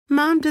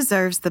Mom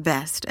deserves the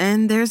best,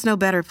 and there's no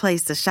better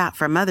place to shop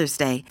for Mother's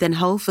Day than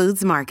Whole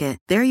Foods Market.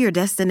 They're your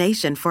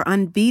destination for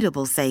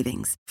unbeatable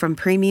savings, from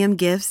premium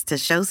gifts to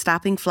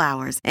show-stopping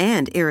flowers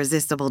and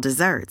irresistible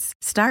desserts.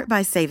 Start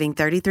by saving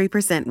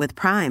 33% with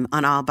Prime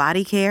on all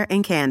body care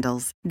and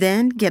candles.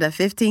 Then get a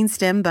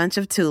 15-stem bunch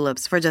of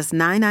tulips for just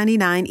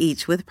 $9.99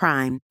 each with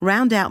Prime.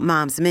 Round out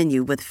Mom's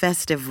menu with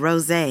festive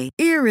rosé,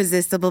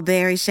 irresistible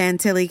berry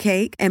chantilly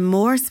cake, and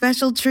more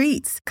special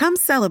treats. Come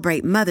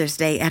celebrate Mother's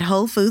Day at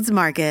Whole Foods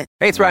Market.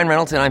 Hey, it's Ryan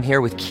Reynolds, and I'm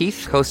here with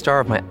Keith, co-star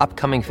of my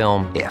upcoming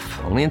film, If,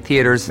 only in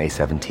theaters May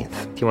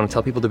 17th. Do you want to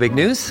tell people the big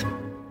news?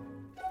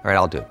 All right,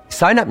 I'll do it.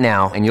 Sign up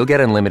now and you'll get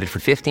unlimited for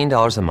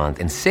 $15 a month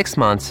and 6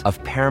 months of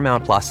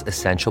Paramount Plus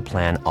Essential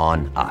Plan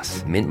on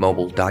us.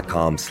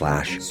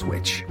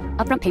 MintMobile.com/switch.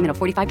 Upfront payment of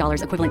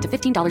 $45 equivalent to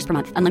 $15 per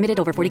month. Unlimited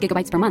over 40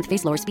 gigabytes per month.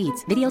 Face lower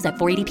speeds. Videos at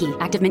 480p.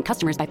 Active Mint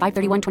customers by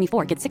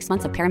 531.24 get 6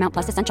 months of Paramount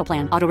Plus Essential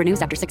Plan. Auto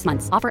renews after 6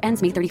 months. Offer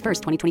ends May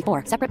 31st,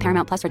 2024. Separate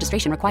Paramount Plus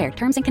registration required.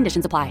 Terms and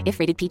conditions apply if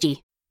rated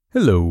PG.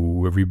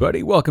 Hello,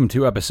 everybody. Welcome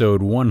to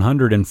episode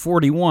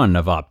 141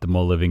 of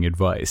Optimal Living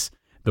Advice,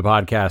 the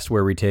podcast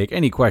where we take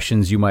any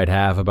questions you might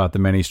have about the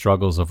many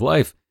struggles of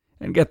life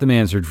and get them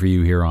answered for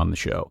you here on the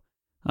show.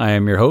 I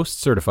am your host,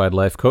 certified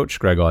life coach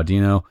Greg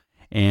Audino,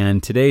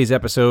 and today's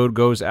episode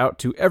goes out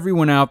to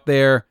everyone out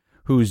there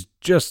who's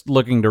just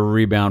looking to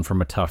rebound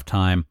from a tough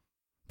time.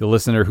 The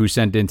listener who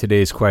sent in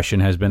today's question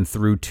has been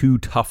through 2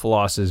 tough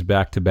losses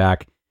back to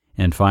back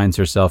and finds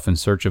herself in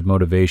search of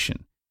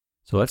motivation.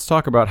 So let's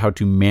talk about how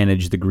to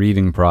manage the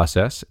grieving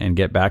process and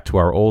get back to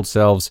our old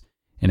selves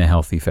in a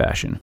healthy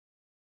fashion.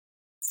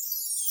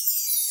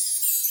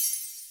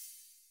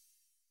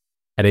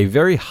 At a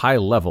very high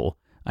level,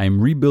 I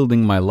am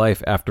rebuilding my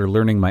life after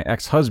learning my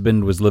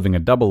ex-husband was living a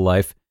double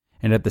life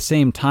and at the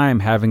same time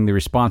having the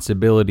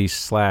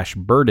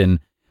responsibility/burden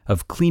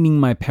of cleaning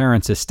my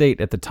parents' estate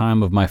at the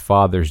time of my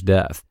father's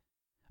death.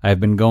 I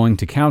have been going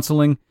to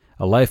counseling,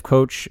 a life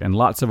coach, and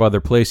lots of other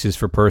places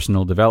for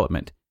personal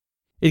development.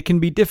 It can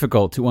be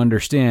difficult to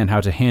understand how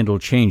to handle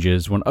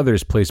changes when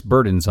others place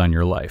burdens on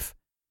your life.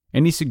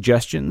 Any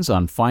suggestions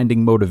on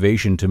finding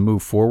motivation to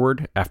move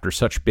forward after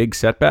such big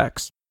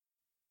setbacks?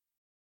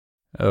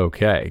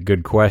 Okay,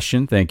 good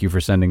question. Thank you for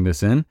sending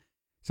this in.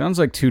 Sounds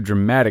like 2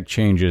 dramatic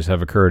changes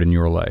have occurred in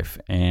your life,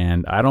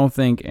 and I don't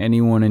think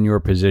anyone in your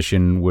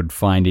position would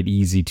find it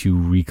easy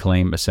to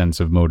reclaim a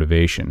sense of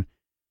motivation.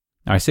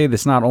 I say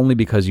this not only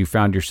because you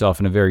found yourself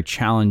in a very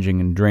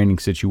challenging and draining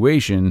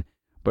situation,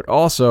 but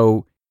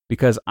also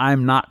because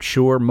I'm not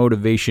sure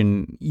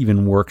motivation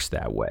even works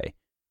that way.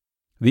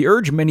 The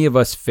urge many of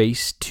us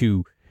face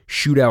to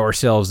shoot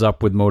ourselves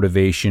up with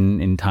motivation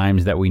in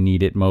times that we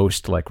need it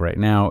most, like right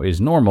now,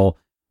 is normal,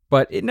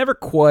 but it never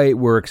quite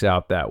works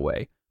out that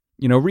way.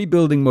 You know,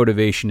 rebuilding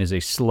motivation is a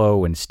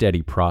slow and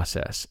steady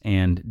process,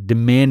 and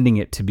demanding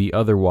it to be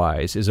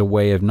otherwise is a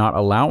way of not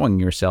allowing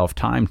yourself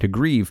time to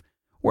grieve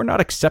or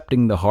not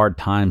accepting the hard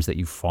times that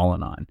you've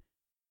fallen on.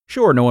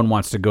 Sure, no one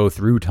wants to go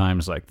through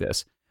times like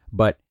this,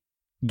 but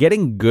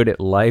getting good at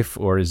life,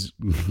 or as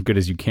good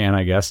as you can,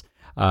 I guess,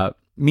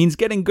 means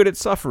getting good at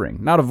suffering,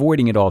 not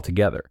avoiding it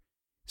altogether.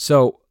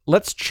 So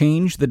let's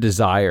change the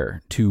desire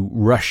to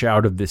rush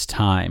out of this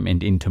time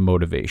and into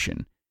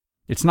motivation.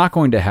 It's not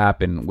going to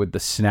happen with the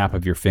snap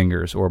of your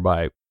fingers or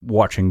by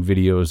watching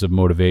videos of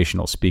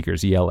motivational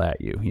speakers yell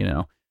at you, you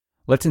know.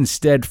 Let's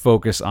instead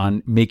focus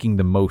on making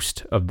the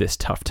most of this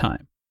tough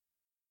time.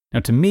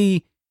 Now, to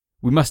me,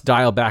 we must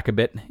dial back a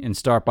bit and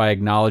start by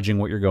acknowledging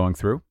what you're going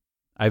through.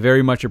 I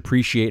very much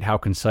appreciate how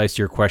concise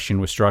your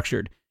question was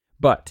structured,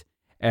 but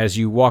as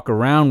you walk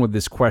around with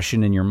this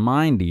question in your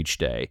mind each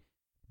day,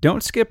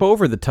 don't skip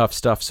over the tough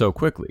stuff so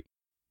quickly.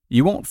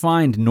 You won't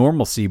find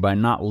normalcy by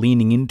not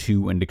leaning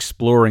into and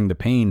exploring the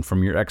pain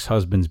from your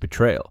ex-husband's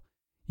betrayal.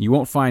 You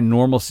won't find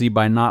normalcy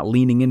by not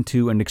leaning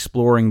into and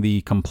exploring the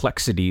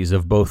complexities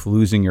of both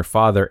losing your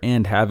father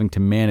and having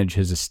to manage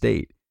his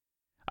estate.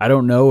 I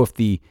don't know if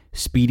the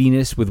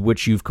speediness with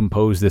which you've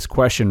composed this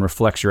question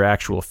reflects your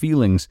actual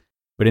feelings,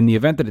 but in the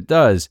event that it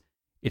does,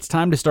 it's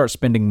time to start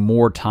spending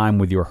more time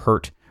with your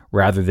hurt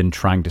rather than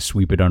trying to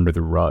sweep it under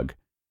the rug.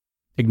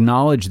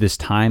 Acknowledge this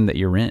time that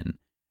you're in.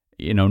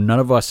 You know, none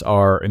of us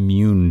are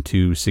immune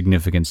to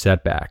significant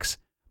setbacks.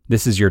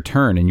 This is your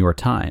turn and your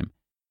time,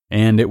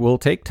 and it will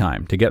take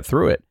time to get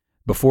through it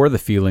before the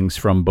feelings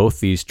from both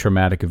these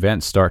traumatic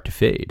events start to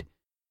fade.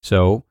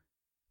 So,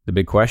 the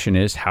big question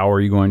is, how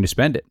are you going to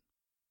spend it?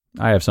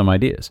 I have some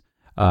ideas.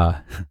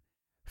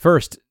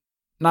 First,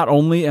 not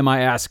only am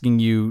I asking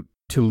you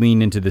to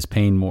lean into this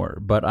pain more,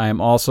 but I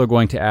am also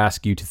going to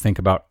ask you to think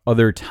about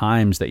other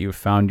times that you've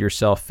found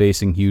yourself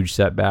facing huge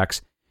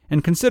setbacks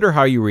and consider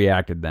how you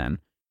reacted then.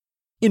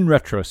 In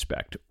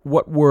retrospect,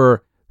 what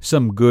were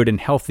some good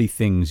and healthy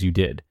things you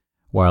did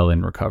while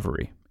in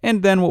recovery?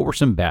 And then what were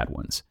some bad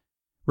ones?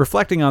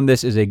 Reflecting on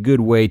this is a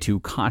good way to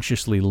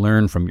consciously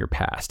learn from your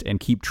past and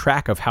keep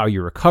track of how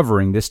you're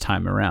recovering this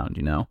time around,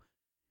 you know?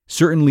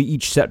 Certainly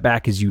each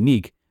setback is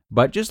unique,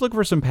 but just look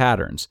for some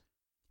patterns.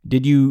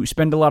 Did you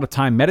spend a lot of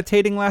time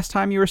meditating last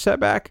time you were set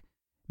back?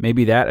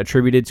 Maybe that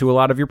attributed to a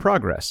lot of your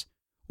progress.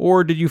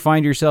 Or did you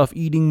find yourself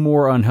eating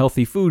more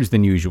unhealthy foods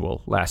than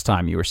usual last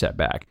time you were set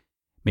back?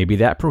 Maybe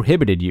that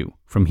prohibited you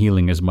from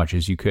healing as much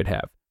as you could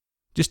have.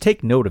 Just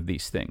take note of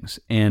these things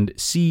and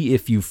see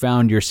if you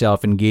found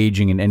yourself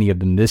engaging in any of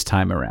them this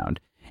time around,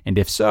 and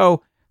if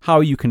so, how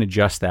you can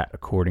adjust that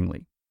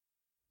accordingly.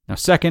 Now,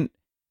 second,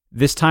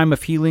 this time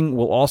of healing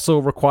will also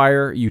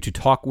require you to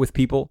talk with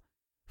people,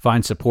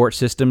 find support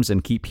systems,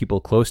 and keep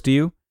people close to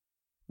you.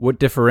 What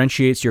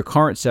differentiates your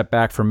current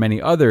setback from many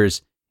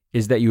others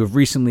is that you have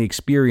recently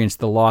experienced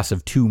the loss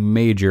of two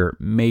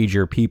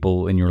major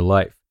people in your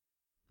life.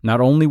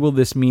 Not only will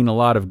this mean a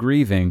lot of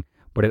grieving,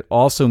 but it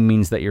also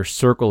means that your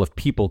circle of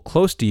people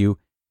close to you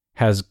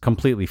has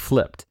completely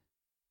flipped.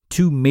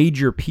 Two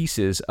major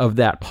pieces of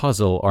that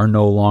puzzle are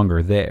no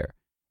longer there.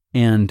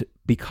 And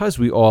because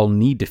we all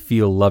need to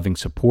feel loving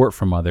support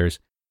from others,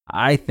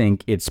 I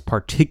think it's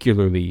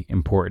particularly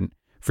important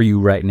for you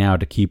right now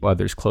to keep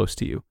others close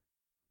to you.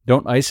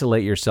 Don't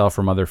isolate yourself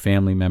from other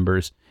family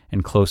members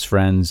and close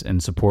friends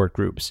and support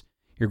groups.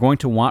 You're going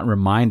to want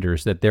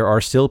reminders that there are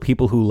still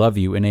people who love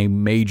you in a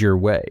major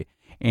way,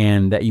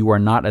 and that you are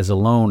not as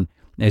alone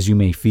as you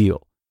may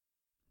feel.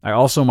 I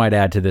also might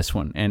add to this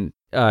one, and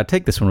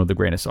take this one with a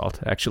grain of salt,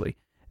 actually,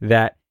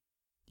 that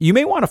you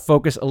may want to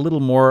focus a little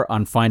more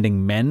on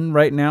finding men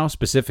right now,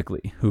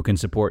 specifically, who can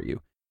support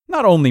you.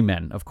 Not only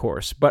men, of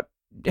course, but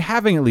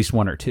having at least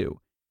one or two.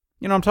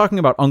 You know, I'm talking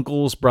about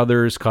uncles,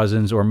 brothers,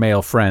 cousins, or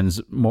male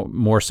friends,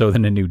 more so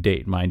than a new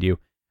date, mind you.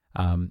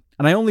 And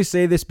I only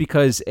say this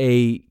because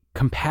a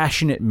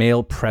compassionate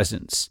male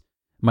presence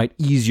might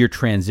ease your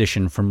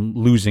transition from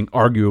losing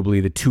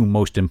arguably the two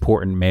most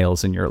important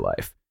males in your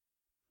life.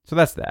 So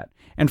that's that.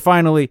 And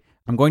finally,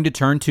 I'm going to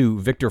turn to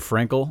Viktor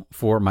Frankl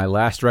for my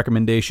last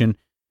recommendation.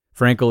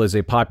 Frankl is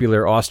a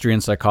popular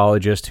Austrian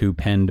psychologist who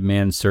penned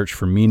Man's Search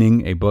for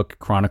Meaning, a book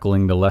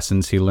chronicling the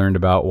lessons he learned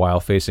about while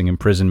facing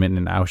imprisonment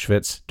in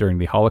Auschwitz during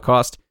the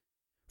Holocaust.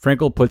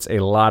 Frankl puts a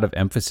lot of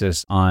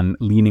emphasis on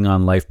leaning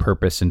on life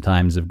purpose in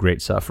times of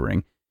great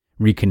suffering,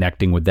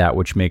 reconnecting with that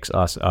which makes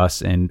us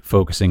us, and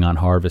focusing on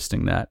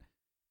harvesting that.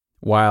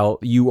 While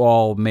you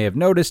all may have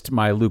noticed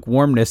my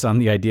lukewarmness on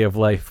the idea of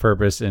life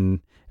purpose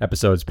in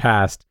episodes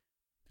past,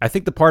 I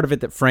think the part of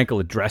it that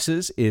Frankl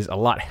addresses is a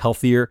lot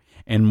healthier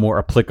and more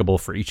applicable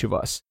for each of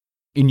us.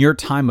 In your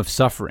time of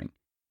suffering,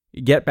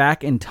 get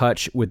back in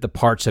touch with the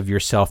parts of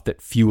yourself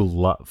that fuel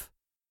love.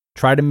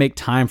 Try to make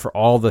time for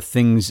all the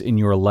things in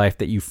your life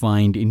that you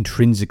find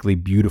intrinsically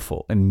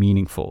beautiful and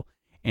meaningful,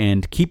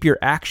 and keep your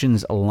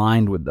actions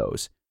aligned with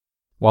those.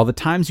 While the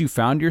times you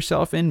found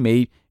yourself in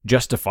may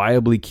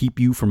justifiably keep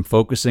you from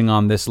focusing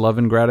on this love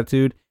and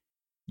gratitude,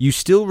 you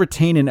still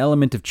retain an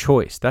element of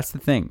choice. That's the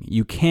thing.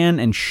 You can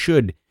and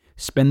should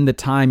spend the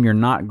time you're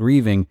not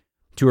grieving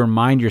to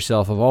remind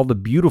yourself of all the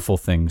beautiful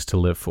things to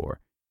live for.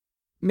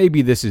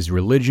 Maybe this is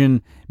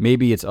religion,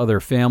 maybe it's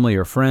other family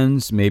or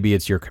friends, maybe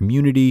it's your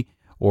community,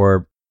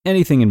 or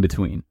anything in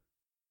between.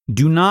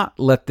 Do not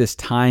let this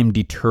time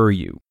deter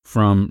you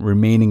from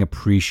remaining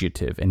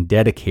appreciative and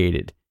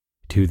dedicated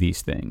to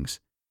these things.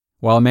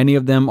 While many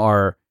of them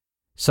are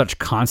such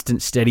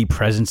constant, steady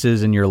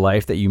presences in your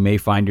life that you may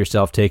find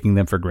yourself taking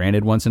them for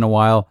granted once in a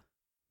while,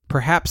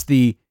 perhaps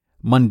the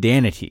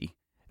mundanity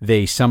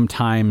they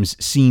sometimes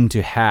seem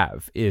to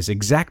have is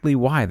exactly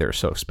why they're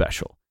so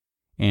special.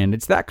 And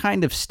it's that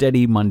kind of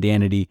steady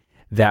mundanity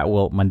that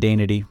will,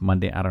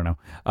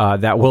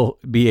 that will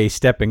be a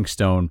stepping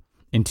stone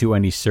into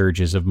any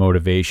surges of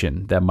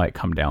motivation that might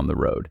come down the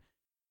road.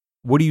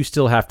 What do you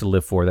still have to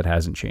live for that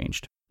hasn't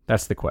changed?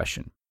 That's the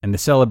question. And the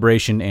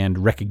celebration and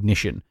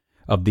recognition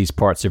of these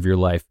parts of your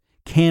life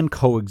can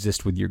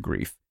coexist with your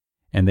grief,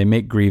 and they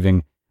make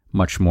grieving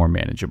much more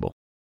manageable.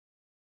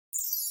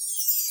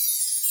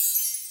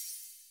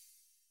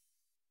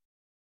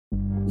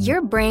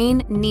 Your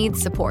brain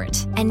needs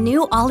support, and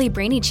new Ollie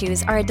Brainy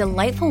Chews are a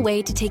delightful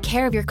way to take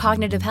care of your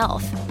cognitive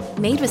health.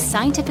 Made with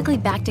scientifically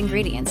backed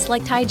ingredients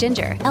like Thai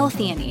ginger,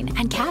 L-theanine,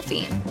 and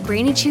caffeine,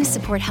 Brainy Chews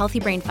support healthy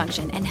brain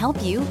function and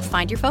help you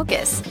find your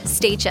focus,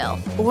 stay chill,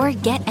 or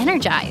get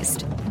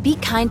energized. Be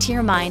kind to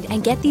your mind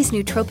and get these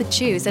nootropic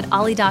chews at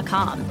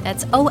ollie.com.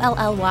 That's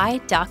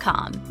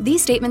OLLY.com.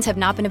 These statements have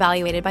not been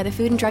evaluated by the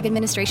Food and Drug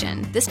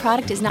Administration. This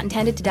product is not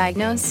intended to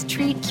diagnose,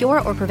 treat,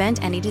 cure, or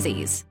prevent any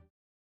disease.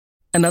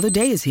 Another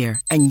day is here,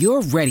 and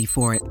you're ready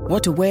for it.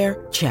 What to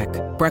wear? Check.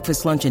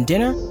 Breakfast, lunch, and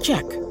dinner?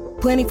 Check.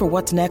 Planning for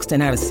what's next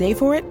and how to save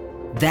for it?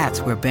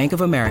 That's where Bank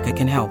of America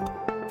can help.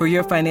 For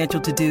your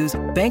financial to-dos,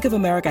 Bank of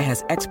America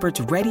has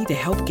experts ready to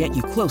help get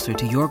you closer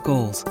to your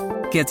goals.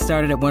 Get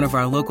started at one of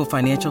our local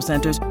financial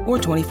centers or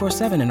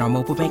 24/7 in our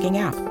mobile banking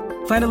app.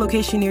 Find a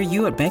location near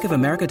you at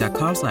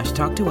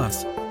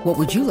bankofamerica.com/talktous. What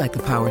would you like the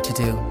power to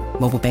do?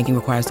 Mobile banking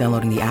requires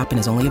downloading the app and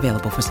is only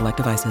available for select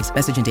devices.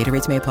 Message and data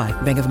rates may apply.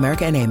 Bank of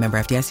America NA, member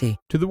FDIC.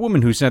 To the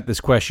woman who sent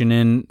this question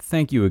in,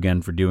 thank you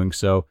again for doing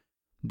so.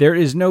 There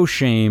is no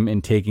shame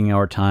in taking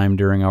our time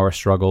during our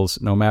struggles,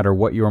 no matter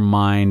what your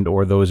mind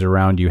or those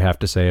around you have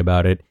to say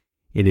about it.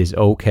 It is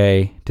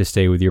okay to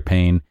stay with your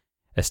pain.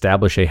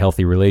 establish a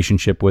healthy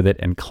relationship with it,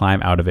 and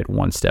climb out of it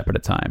one step at a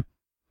time.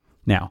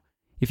 Now,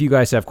 if you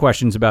guys have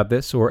questions about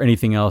this or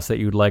anything else that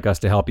you'd like us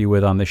to help you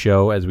with on the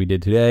show as we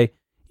did today,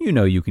 you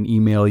know you can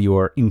email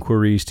your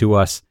inquiries to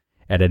us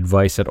at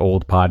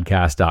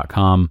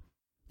advice@oldpodcast.com.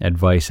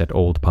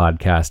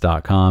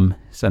 advice@oldpodcast.com.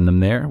 Send them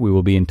there. We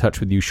will be in touch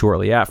with you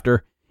shortly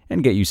after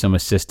and get you some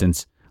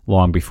assistance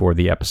long before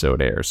the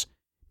episode airs.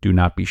 Do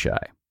not be shy.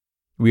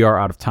 We are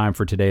out of time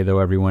for today, though,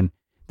 everyone.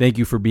 Thank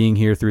you for being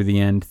here through the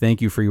end.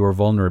 Thank you for your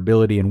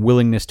vulnerability and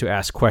willingness to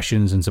ask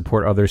questions and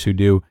support others who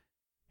do.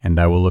 And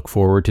I will look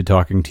forward to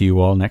talking to you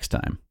all next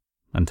time.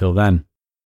 Until then.